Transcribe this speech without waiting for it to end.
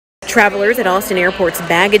Travelers at Austin Airport's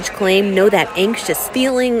baggage claim know that anxious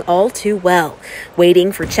feeling all too well,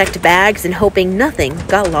 waiting for checked bags and hoping nothing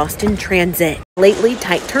got lost in transit. Lately,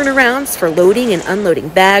 tight turnarounds for loading and unloading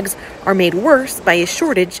bags are made worse by a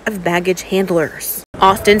shortage of baggage handlers.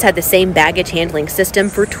 Austin's had the same baggage handling system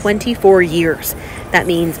for 24 years. That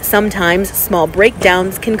means sometimes small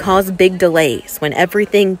breakdowns can cause big delays when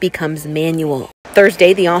everything becomes manual.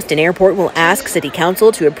 Thursday, the Austin Airport will ask City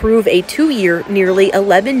Council to approve a 2-year, nearly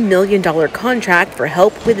 $11 million contract for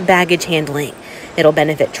help with baggage handling. It'll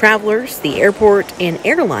benefit travelers, the airport, and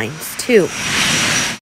airlines, too.